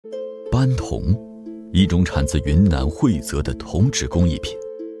斑铜，一种产自云南惠泽的铜制工艺品，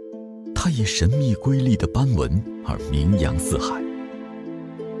它以神秘瑰丽的斑纹而名扬四海。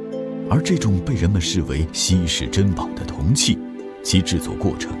而这种被人们视为稀世珍宝的铜器，其制作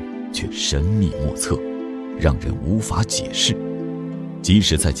过程却神秘莫测，让人无法解释。即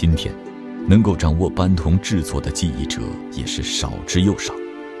使在今天，能够掌握斑铜制作的技艺者也是少之又少。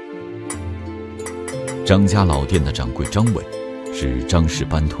张家老店的掌柜张伟是张氏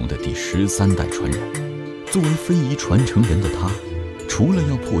斑铜的第13代传人。作为非遗传承人的他，除了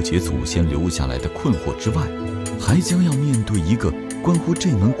要破解祖先留下来的困惑之外，还将要面对一个关乎这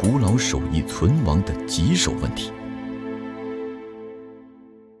门古老手艺存亡的棘手问题。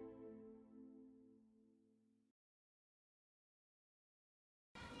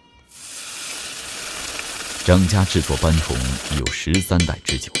张家制作斑铜已有13代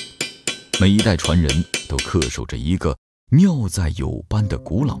之久，每一代传人都恪守着一个妙在有斑的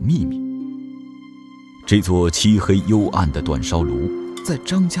古老秘密。这座漆黑幽暗的煅烧炉，在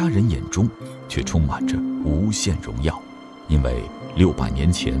张家人眼中却充满着无限荣耀，因为600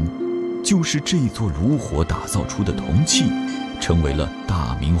年前，就是这座炉火打造出的铜器，成为了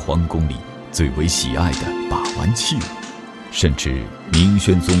大明皇宫里最为喜爱的把玩器物，甚至明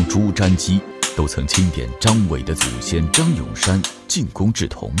宣宗朱瞻基都曾钦点张伟的祖先张永山进宫制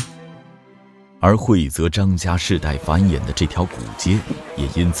铜。而惠泽张家世代繁衍的这条古街，也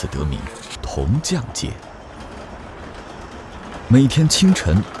因此得名铜匠街。每天清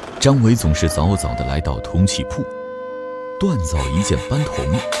晨，张伟总是早早地来到铜器铺。锻造一件斑铜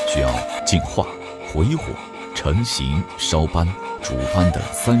需要净化、回火、成型、烧斑、煮斑的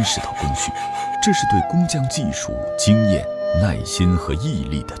30道工序，这是对工匠技术、经验、耐心和毅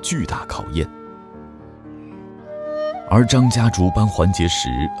力的巨大考验。而张家煮斑环节时，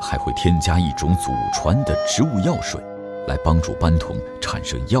还会添加一种祖传的植物药水，来帮助斑铜产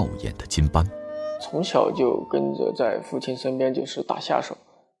生耀眼的金斑。从小就跟着在父亲身边，就是打下手，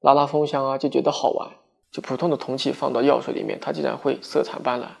拉拉风箱啊，就觉得好玩。就普通的铜器放到药水里面，它竟然会色彩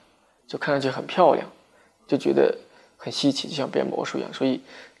斑斓，就看上去很漂亮，就觉得很稀奇，就像变魔术一样。所以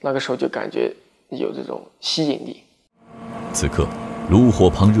那个时候就感觉有这种吸引力。此刻，炉火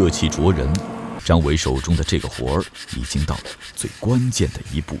旁热气灼人，张伟手中的这个活儿已经到了最关键的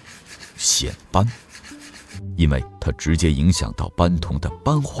一步——显斑。因为它直接影响到斑铜的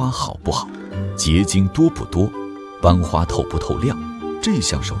斑花好不好，结晶多不多，斑花透不透亮。这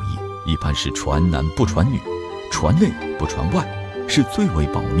项手艺一般是传男不传女，传内不传外，是最为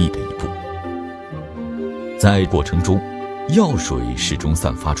保密的一步。在过程中，药水始终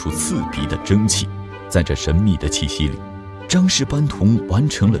散发出刺鼻的蒸汽，在这神秘的气息里，张氏斑铜完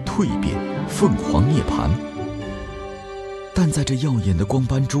成了蜕变，凤凰涅槃。但在这耀眼的光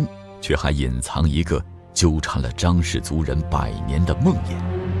斑中，却还隐藏一个纠缠了张氏族人100年的梦魇。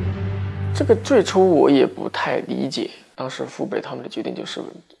这个最初我也不太理解，当时父辈他们的决定就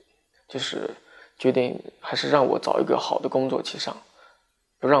是决定还是让我找一个好的工作去上，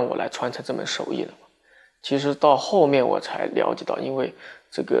不让我来传承这门手艺了嘛。其实到后面我才了解到，因为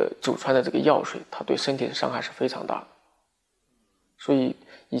这个祖传的这个药水，它对身体的伤害是非常大的，所以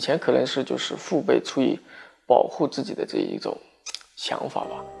以前可能是就是父辈出于保护自己的这一种想法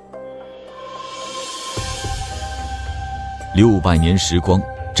吧。600年时光，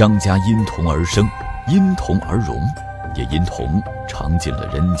张家因铜而生，因铜而荣，也因铜尝尽了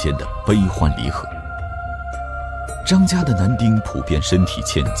人间的悲欢离合。张家的男丁普遍身体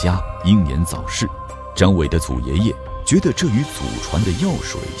欠佳，英年早逝。张伟的祖爷爷觉得这与祖传的药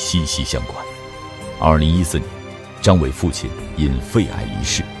水息息相关。2014年，张伟父亲因肺癌离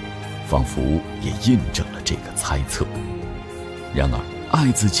世，仿佛也印证了这个猜测。然而，爱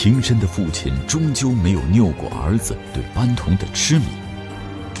子情深的父亲终究没有拗过儿子对斑铜的痴迷，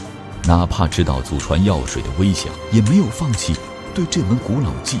哪怕知道祖传药水的危险，也没有放弃对这门古老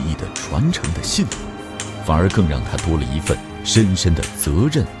技艺的传承的信念，反而更让他多了一份深深的责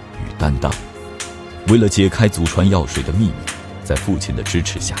任与担当。为了解开祖传药水的秘密，在父亲的支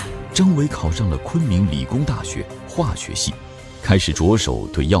持下，张伟考上了昆明理工大学化学系，开始着手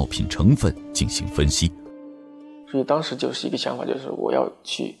对药品成分进行分析。所以当时就是一个想法，就是我要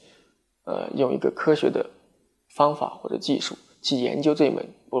去用一个科学的方法或者技术去研究这门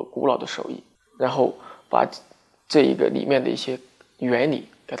古老的手艺，然后把这一个里面的一些原理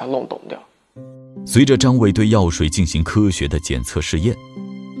给它弄懂掉。随着张伟对药水进行科学的检测试验，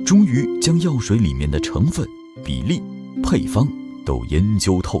终于将药水里面的成分、比例、配方都研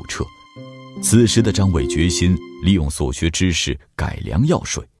究透彻。此时的张伟决心利用所学知识改良药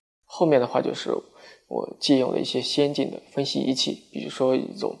水。后面的话就是我借用了一些先进的分析仪器，比如说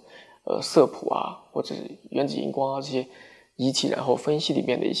一种色谱啊，或者是原子荧光啊，这些仪器，然后分析里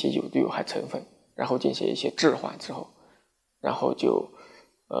面的一些有毒有害成分，然后进行一些置换之后，然后就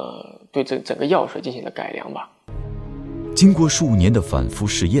对整个药水进行了改良吧。经过数年的反复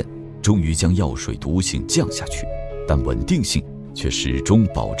试验，终于将药水毒性降下去，但稳定性却始终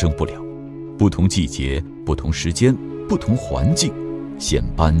保证不了。不同季节、不同时间、不同环境，显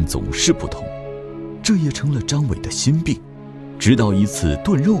斑总是不同，这也成了张伟的心病。直到一次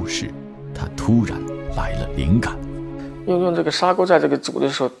炖肉时，他突然来了灵感。用这个砂锅在这个煮的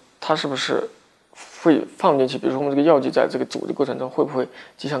时候，它是不是会放进去？比如说我们这个药剂在这个煮的过程中，会不会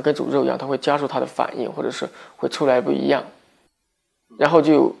就像跟煮肉一样，它会加速它的反应，或者是会出来不一样？然后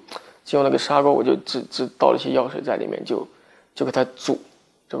就用那个砂锅，我就只倒了一些药水在里面，就给它煮，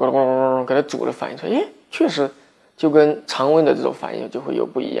就给它煮了，反应出来，哎，确实就跟常温的这种反应就会有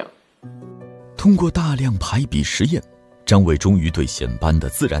不一样。通过大量排比实验，张伟终于对显斑的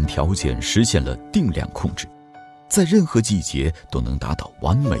自然条件实现了定量控制，在任何季节都能达到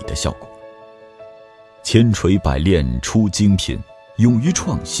完美的效果。千锤百炼出精品，勇于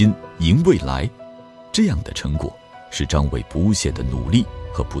创新迎未来，这样的成果是张伟不懈的努力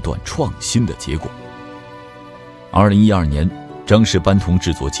和不断创新的结果。2012年，张氏斑铜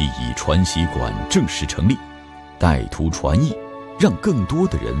制作技艺传习馆正式成立，带图传艺，让更多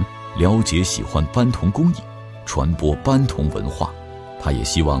的人了解喜欢斑铜工艺，传播斑铜文化。他也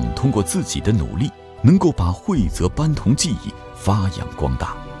希望通过自己的努力，能够把惠泽斑铜技艺发扬光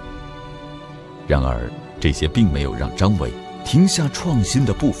大。然而，这些并没有让张伟停下创新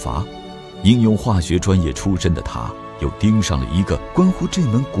的步伐。应用化学专业出身的他，又盯上了一个关乎这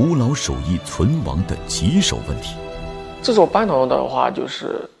门古老手艺存亡的棘手问题。制作斑铜的话，就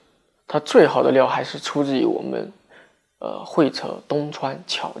是它最好的料还是出自于我们惠泽东川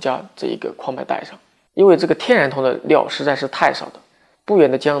巧家这一个矿脉带上，因为这个天然铜的料实在是太少的，不远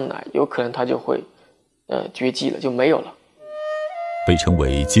的将来有可能它就会绝迹了，就没有了。被称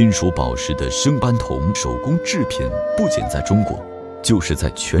为金属宝石的生斑铜手工制品，不仅在中国，就是在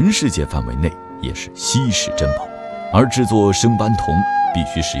全世界范围内也是稀世珍宝。而制作生斑铜必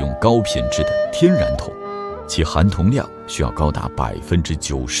须使用高品质的天然铜，其含铜量需要高达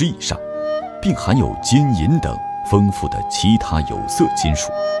90%以上，并含有金银等丰富的其他有色金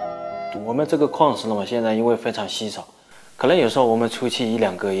属。我们这个矿石呢，现在因为非常稀少，可能有时候我们出去1、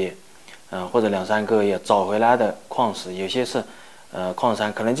2个月，或者2、3个月找回来的矿石，有些是矿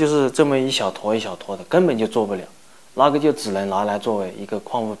山可能就是这么一小坨一小坨的，根本就做不了，那个就只能拿来作为一个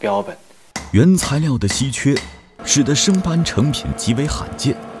矿物标本。原材料的稀缺，使得生斑成品极为罕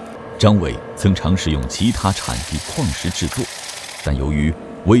见。张伟曾尝试用其他产地矿石制作，但由于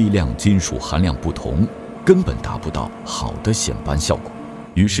微量金属含量不同，根本达不到好的显斑效果。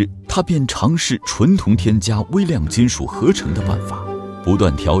于是他便尝试纯铜添加微量金属合成的办法，不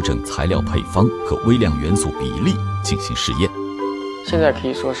断调整材料配方和微量元素比例进行试验。现在可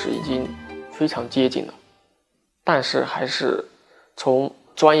以说是已经非常接近了，但是还是从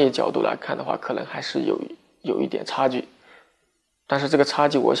专业角度来看的话，可能还是有一点差距。但是这个差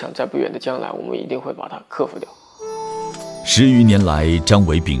距，我想在不远的将来，我们一定会把它克服掉。10余年来，张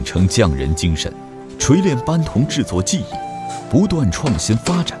伟秉承匠人精神，锤炼斑铜制作技艺，不断创新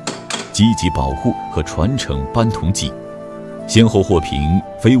发展，积极保护和传承斑铜技艺，先后获评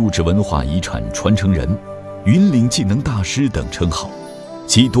非物质文化遗产传承人、云岭技能大师等称号，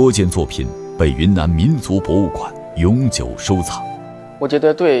其多件作品被云南民族博物馆永久收藏。我觉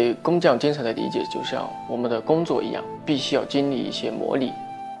得对工匠精神的理解，就像我们的工作一样，必须要经历一些磨砺，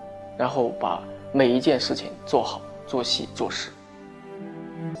然后把每一件事情做好、做细、做实，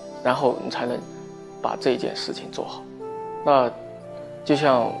然后你才能把这件事情做好。那就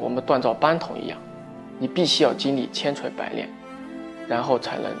像我们锻造斑铜一样，你必须要经历千锤百炼，然后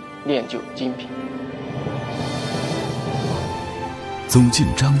才能炼就精品。走进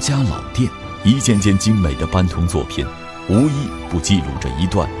张家老店，一件件精美的斑铜作品，无一不记录着一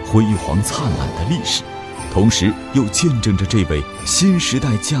段辉煌灿烂的历史，同时又见证着这位新时代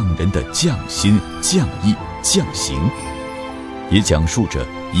匠人的匠心、匠艺、匠行，也讲述着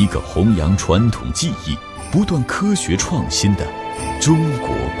一个弘扬传统技艺、不断科学创新的中国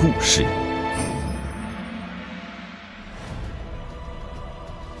故事。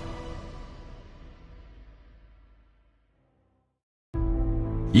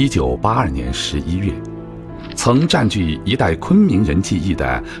1982年11月，曾占据一代昆明人记忆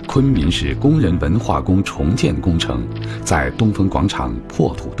的昆明市工人文化宫重建工程在东风广场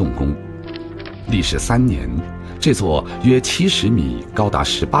破土动工。历时3年，这座约70米、高达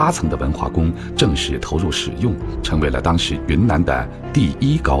18层的文化宫正式投入使用，成为了当时云南的第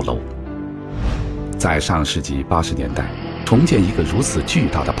1高楼。在上世纪80年代，重建一个如此巨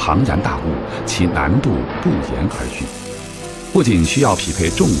大的庞然大物，其难度不言而喻。不仅需要匹配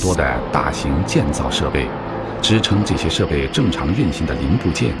众多的大型建造设备，支撑这些设备正常运行的零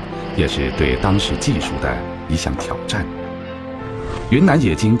部件，也是对当时技术的一项挑战。云南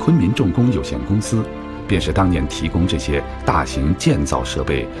冶金昆明重工有限公司便是当年提供这些大型建造设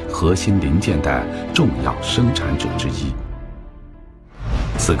备核心零件的重要生产者之一。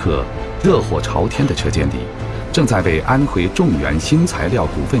此刻，热火朝天的车间里，正在为安徽众源新材料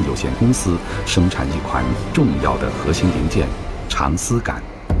股份有限公司生产一款重要的核心零件——长丝杆。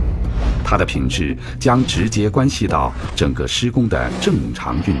它的品质将直接关系到整个施工的正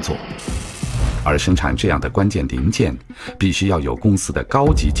常运作。而生产这样的关键零件，必须要有公司的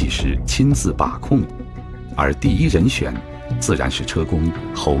高级技师亲自把控，而第一人选自然是车工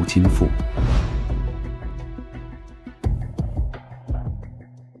侯金富。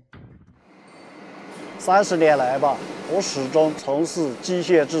30年来吧，我始终从事机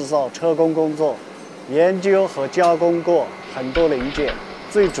械制造车工工作，研究和加工过很多零件，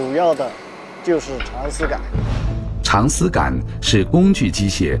最主要的就是长丝杆。长丝杆是工具机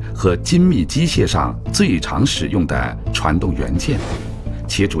械和精密机械上最常使用的传动元件，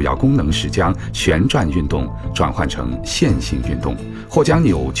其主要功能是将旋转运动转换成线性运动，或将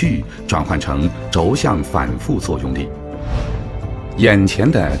扭矩转换成轴向反复作用力。眼前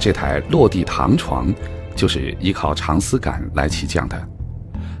的这台落地躺床就是依靠长丝杆来起降的。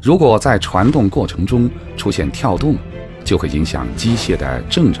如果在传动过程中出现跳动，就会影响机械的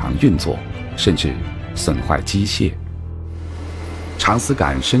正常运作，甚至损坏机械。长丝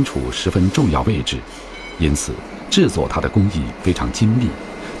杆身处十分重要位置，因此制作它的工艺非常精密，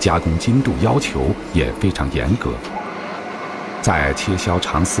加工精度要求也非常严格。在切削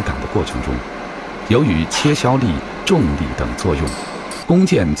长丝杆的过程中，由于切削力、重力等作用，工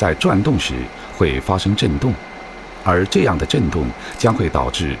件在转动时会发生震动，而这样的震动将会导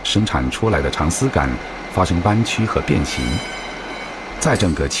致生产出来的长丝杆发生弯曲和变形。在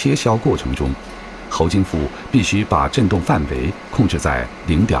整个切削过程中，侯金富必须把振动范围控制在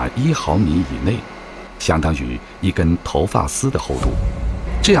0.1毫米以内，相当于一根头发丝的厚度。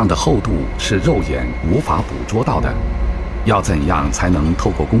这样的厚度是肉眼无法捕捉到的。要怎样才能透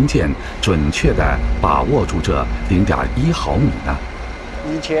过工件准确地把握住这0.1毫米呢？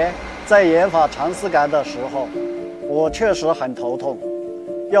以前在研发长丝杆的时候，我确实很头痛，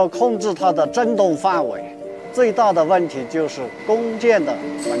要控制它的振动范围。最大的问题就是工件的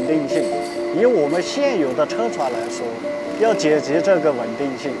稳定性。以我们现有的车船来说，要解决这个稳定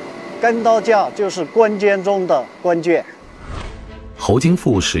性，跟刀架就是关键中的关键。侯金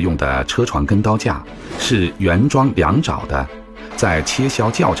富使用的车床跟刀架是原装2爪的，在切削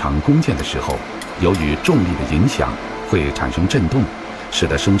较长工件的时候，由于重力的影响会产生震动，使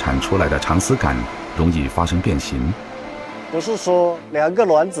得生产出来的长丝杆容易发生变形。不是说2个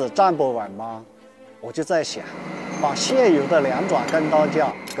轮子站不稳吗？我就在想，把现有的2爪跟刀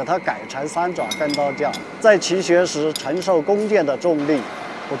架给它改成3爪跟刀架，在骑学时承受工件的重力，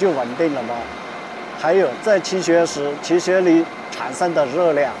不就稳定了吗？还有在骑学时，骑学里产生的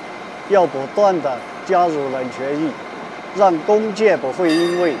热量要不断的加入冷却液，让工件不会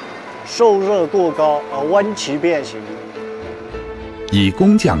因为受热过高而弯曲变形。以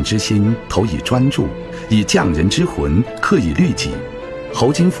工匠之心投以专注，以匠人之魂克以律己。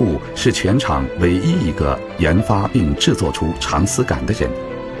侯金富是全场唯一一个研发并制作出长丝杆的人。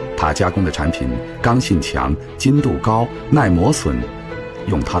他加工的产品刚性强、精度高、耐磨损。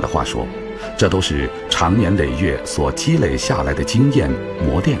用他的话说，这都是长年累月所积累下来的经验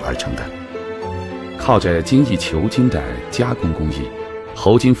磨练而成的。靠着精益求精的加工工艺，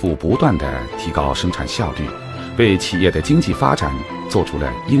侯金富不断地提高生产效率，为企业的经济发展做出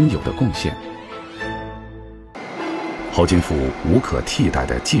了应有的贡献。侯金富无可替代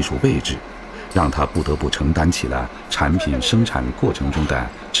的技术位置，让他不得不承担起了产品生产过程中的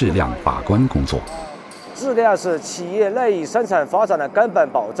质量把关工作。质量是企业赖以生产发展的根本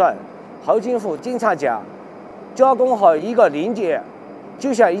保障。侯金富经常讲，加工好一个零件，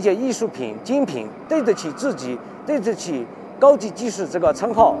就像一件艺术品、精品，对得起自己，对得起高级技师这个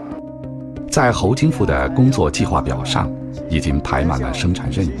称号。在侯金富的工作计划表上，已经排满了生产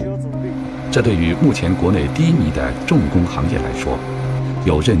任务。这对于目前国内低迷的重工行业来说，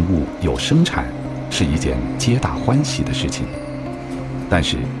有任务有生产是一件皆大欢喜的事情。但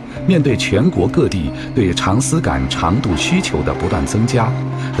是，面对全国各地对长丝杆长度需求的不断增加，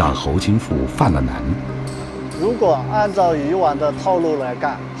让侯金富犯了难。如果按照以往的套路来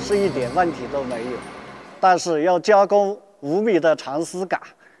干，是一点问题都没有。但是要加工5米的长丝杆，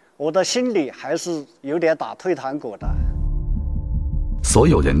我的心里还是有点打退堂鼓的。所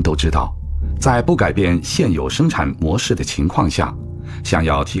有人都知道，在不改变现有生产模式的情况下，想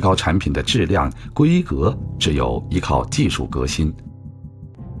要提高产品的质量、规格，只有依靠技术革新。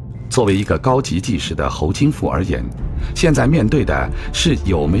作为一个高级技师的侯金富而言，现在面对的是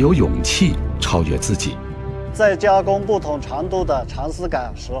有没有勇气超越自己。在加工不同长度的长丝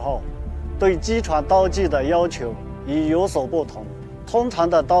杆时候，对机床刀具的要求已有所不同。通常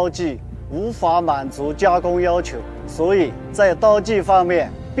的刀具无法满足加工要求，所以在刀具方面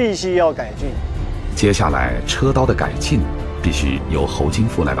必须要改进。接下来，车刀的改进必须由侯金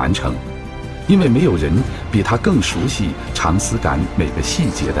富来完成。因为没有人比他更熟悉长丝杆每个细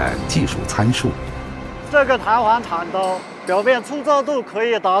节的技术参数。这个弹簧铲刀表面粗糙度可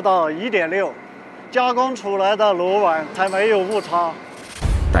以达到 1.6， 加工出来的螺纹才没有误差。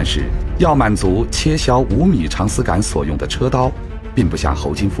但是要满足切削5米长丝杆所用的车刀，并不像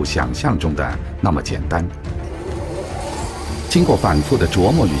侯金富想象中的那么简单。经过反复的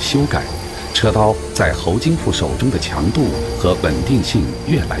琢磨与修改，车刀在侯金富手中的强度和稳定性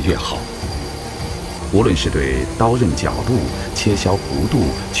越来越好。无论是对刀刃角度、切削弧度、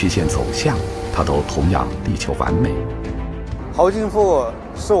曲线走向，他都同样力求完美。侯金富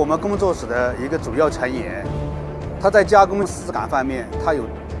是我们工作室的一个主要成员，他在加工丝杆方面，他有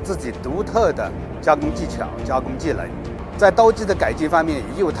自己独特的加工技巧、加工技能，在刀具的改进方面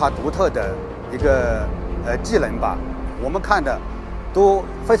也有他独特的一个技能吧。我们看的都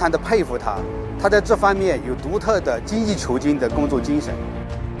非常的佩服他，他在这方面有独特的精益求精的工作精神。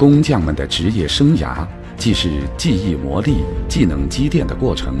工匠们的职业生涯，既是技艺磨砺、技能积淀的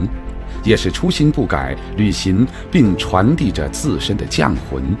过程，也是初心不改、履行并传递着自身的匠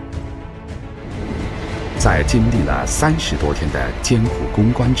魂。在经历了30多天的艰苦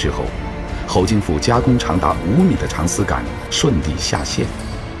攻关之后，侯金富加工长达5米的长丝杆顺利下线。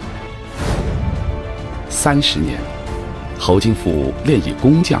30年，侯金富练以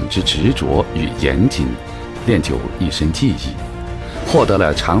工匠之执着与严谨，练就一身技艺，获得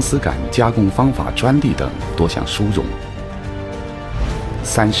了长丝杆加工方法专利等多项殊荣。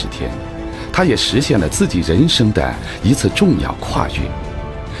30天，他也实现了自己人生的一次重要跨越，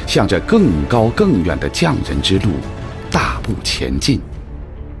向着更高更远的匠人之路大步前进。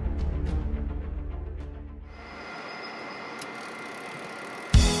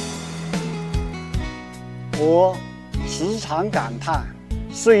我时常感叹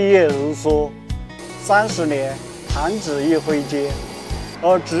岁月如梭，30年弹指一挥间，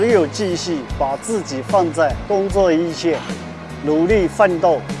而只有继续把自己放在工作一线，努力奋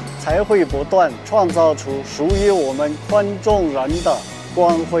斗，才会不断创造出属于我们昆众人的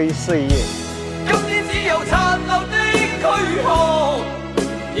光辉岁月。今天只有殘留的軀殼，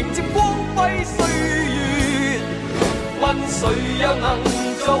迎接光輝歲月，問誰又能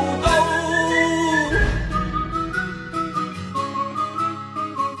做到？